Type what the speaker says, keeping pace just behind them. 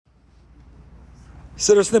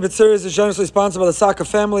Siddur Snippet series is generously sponsored by the Saka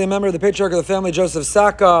family, a member of the patriarch of the family, Joseph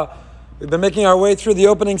Saka. We've been making our way through the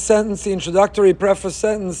opening sentence, the introductory preface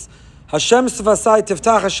sentence. Hashem Sfasai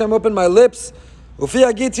Tiftach, Hashem, open my lips. Ufi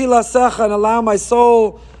Agiti Lasecha, and allow my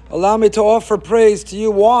soul, allow me to offer praise to you.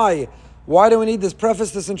 Why? Why do we need this preface,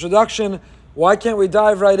 this introduction? Why can't we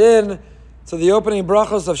dive right in to the opening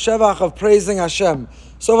brachos of Shevach, of praising Hashem?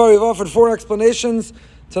 So far we've offered 4 explanations.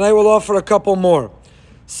 Tonight we'll offer a couple more.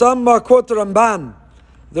 Some quote the Ramban.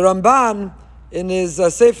 The Ramban, in his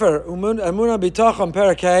Sefer, Emunah B'tachon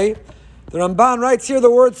Perek Hey, the Ramban writes here the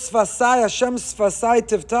word Sfasai, Hashem Sfasai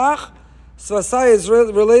Tiftach. Sfasai is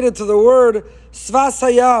related to the word Svas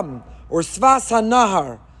Hayam, or Svas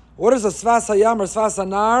HaNahar. What is a Svas Hayam or Svas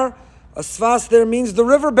HaNahar? A Svas there means the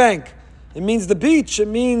riverbank. It means the beach. It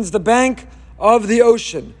means the bank of the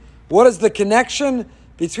ocean. What is the connection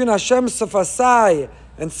between Hashem Sfasai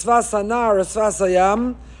and Svas HaNahar or Svas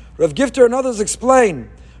Hayam? Rav Gifter and others explain,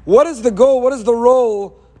 what is the goal, what is the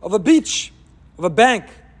role of a beach, of a bank?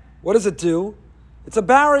 What does it do? It's a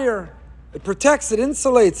barrier. It protects, it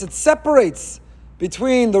insulates, it separates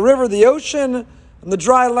between the river, the ocean, and the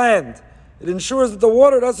dry land. It ensures that the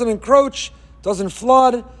water doesn't encroach, doesn't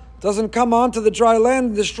flood, doesn't come onto the dry land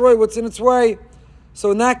and destroy what's in its way. So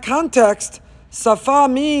in that context, Safa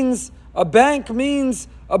means, a bank means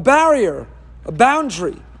a barrier, a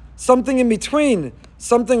boundary, something in between,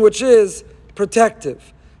 something which is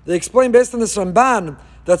protective. They explain based on this Ramban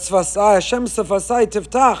that Sfasai, Hashem Sfasai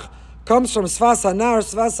Tiftach, comes from Svas HaNahar,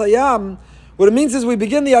 Svas Hayam. What it means is we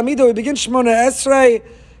begin the Amidah, we begin Shemona Esrei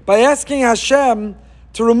by asking Hashem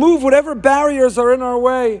to remove whatever barriers are in our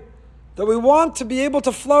way, that we want to be able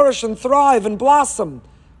to flourish and thrive and blossom.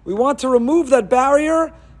 We want to remove that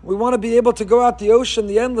barrier. We want to be able to go out the ocean,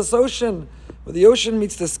 the endless ocean, where the ocean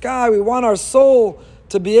meets the sky. We want our soul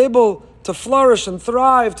to be able to flourish and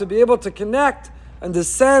thrive, to be able to connect and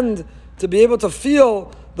descend, to be able to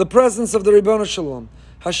feel the presence of the Ribbono Shel Olam.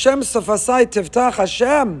 Hashem Sfasai Tiftach,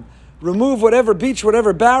 Hashem, remove whatever beach,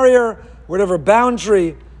 whatever barrier, whatever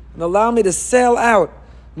boundary, and allow me to sail out.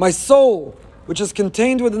 My soul, which is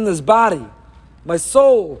contained within this body, my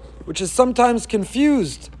soul, which is sometimes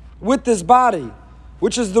confused with this body,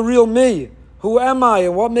 which is the real me, who am I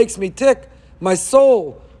and what makes me tick, my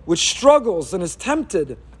soul, which struggles and is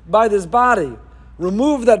tempted by this body.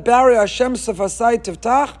 Remove that barrier, Hashem Sfasai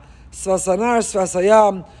Tiftach, Svas HaNahar, Svas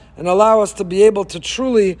Hayam, and allow us to be able to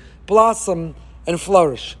truly blossom and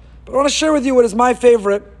flourish. But I want to share with you what is my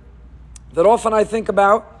favorite, that often I think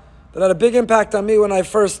about, that had a big impact on me when I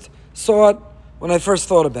first saw it, when I first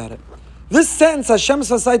thought about it. This sentence, Hashem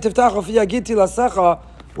Sfasai Tiftach, Ufi Agiti Lasecha,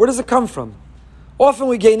 where does it come from? Often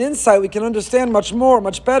we gain insight, we can understand much more,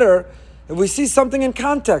 much better, if we see something in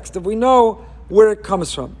context, if we know where it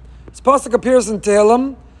comes from. This pasuk appears in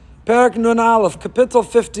Tehillim, Perek Nun Aleph, Kapitel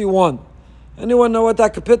 51. Anyone know what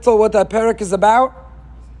that Kapitel, what that Perek is about?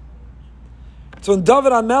 So when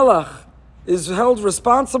David HaMelech is held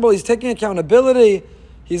responsible, he's taking accountability,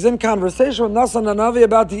 he's in conversation with Nasan HaNavi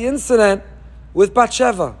about the incident with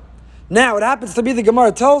Bathsheba. Now, it happens to be the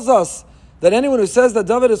Gemara tells us that anyone who says that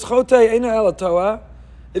David is Chotei Eina Ela Toa,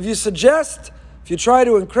 if you try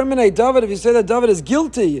to incriminate David, if you say that David is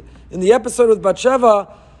guilty in the episode with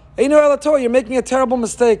Bathsheba, Eino Ela Toa, you're making a terrible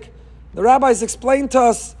mistake. The rabbis explained to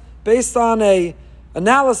us, based on a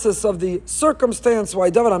analysis of the circumstance why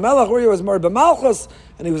David HaMelech, where he was married b'malchus,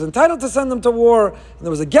 and he was entitled to send them to war, and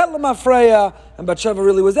there was a get l'mafreya, and Bathsheba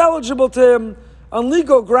really was eligible to him. On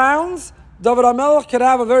legal grounds, David HaMelech could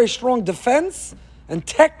have a very strong defense, and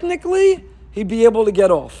technically, he'd be able to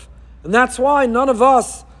get off. And that's why none of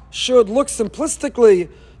us should look simplistically,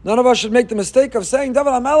 none of us should make the mistake of saying,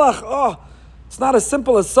 David HaMelech, it's not as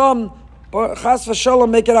simple as some, but Chas v'Shalom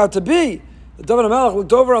make it out to be. David HaMelech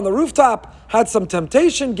looked over on the rooftop, had some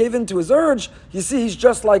temptation, gave in to his urge. You see, he's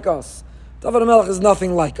just like us. David HaMelech is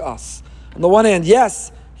nothing like us. On the one hand,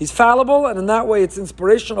 yes, he's fallible, and in that way it's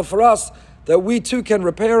inspirational for us that we too can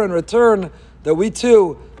repair and return, that we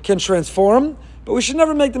too can transform. But we should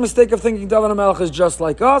never make the mistake of thinking David HaMelech is just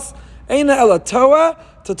like us. Eina Ela Toa,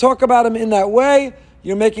 to talk about him in that way,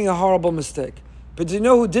 you're making a horrible mistake. But do you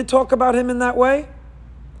know who did talk about him in that way?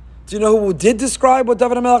 Do you know who did describe what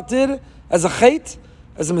David HaMelech did as a chait,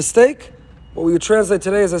 as a mistake? What we would translate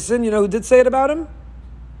today as a sin. You know who did say it about him?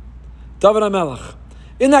 David HaMelech.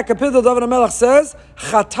 In that kapitel, David HaMelech says,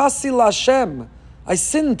 Chatasi Lashem, I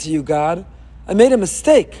sinned to you, God. I made a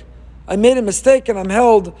mistake. I made a mistake and I'm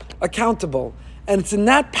held accountable. And it's in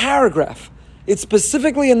that paragraph, it's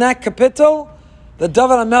specifically in that kapitel, that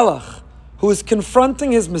David HaMelech, who is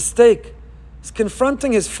confronting his mistake, is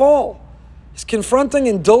confronting his fall, is confronting,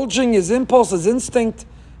 indulging his impulse, his instinct,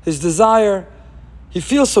 his desire, He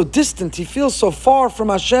feels so distant. He feels so far from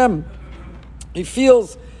Hashem. He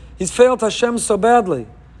feels he's failed Hashem so badly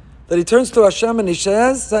that he turns to Hashem and he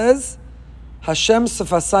says, Hashem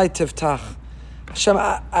sefasai tiftach. Hashem,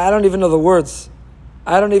 I don't even know the words.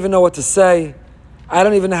 I don't even know what to say. I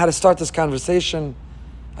don't even know how to start this conversation.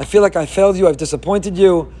 I feel like I failed you. I've disappointed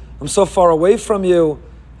you. I'm so far away from you.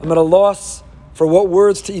 I'm at a loss for what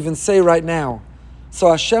words to even say right now. So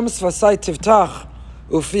Hashem sefasai tiftach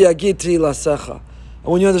ufi agiti lasecha.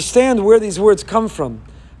 And when you understand where these words come from,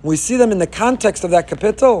 when we see them in the context of that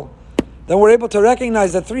kapitel, then we're able to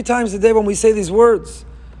recognize that 3 times a day when we say these words,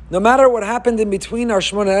 no matter what happened in between our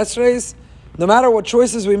Shemona Esreis, no matter what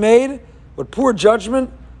choices we made, what poor judgment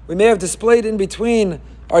we may have displayed in between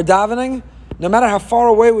our davening, no matter how far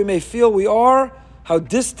away we may feel we are, how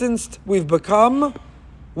distanced we've become,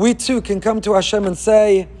 we too can come to Hashem and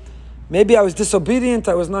say, maybe I was disobedient,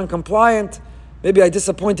 I was non-compliant, maybe I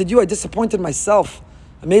disappointed you, I disappointed myself.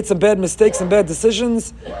 I made some bad mistakes and bad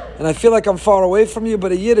decisions, and I feel like I'm far away from you,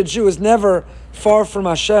 but a Yid, a Jew, is never far from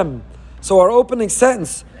Hashem. So our opening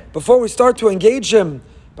sentence, before we start to engage Him,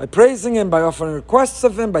 by praising Him, by offering requests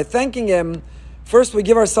of Him, by thanking Him, first we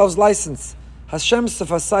give ourselves license. Hashem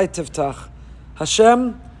sefasai tiftach.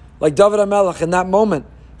 Hashem, like David HaMelech in that moment,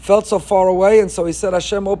 felt so far away, and so he said,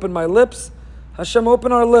 Hashem, open my lips. Hashem,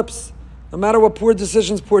 open our lips. No matter what poor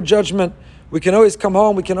decisions, poor judgment, we can always come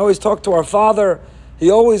home, we can always talk to our Father. He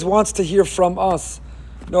always wants to hear from us.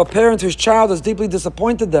 You know, a parent whose child has deeply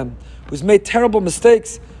disappointed them, who's made terrible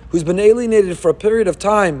mistakes, who's been alienated for a period of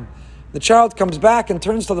time. The child comes back and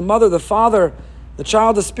turns to the mother, the father. The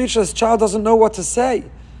child is speechless. The child doesn't know what to say.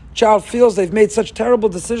 The child feels they've made such terrible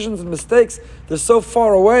decisions and mistakes. They're so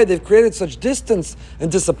far away. They've created such distance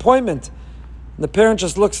and disappointment. And the parent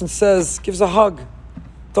just looks and says, gives a hug.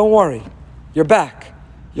 Don't worry. You're back.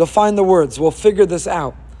 You'll find the words. We'll figure this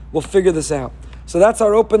out. We'll figure this out. So that's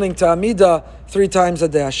our opening to Amidah 3 times a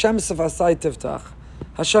day. Hashem sefasai tiftach.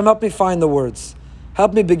 Hashem, help me find the words.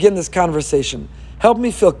 Help me begin this conversation. Help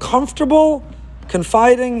me feel comfortable,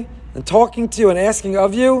 confiding, and talking to you and asking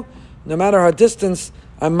of you, no matter how distant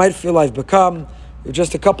I might feel I've become.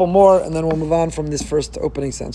 Just a couple more, and then we'll move on from this first opening sentence.